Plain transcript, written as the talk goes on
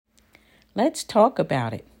Let's talk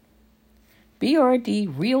about it.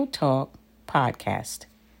 BRD Real Talk Podcast.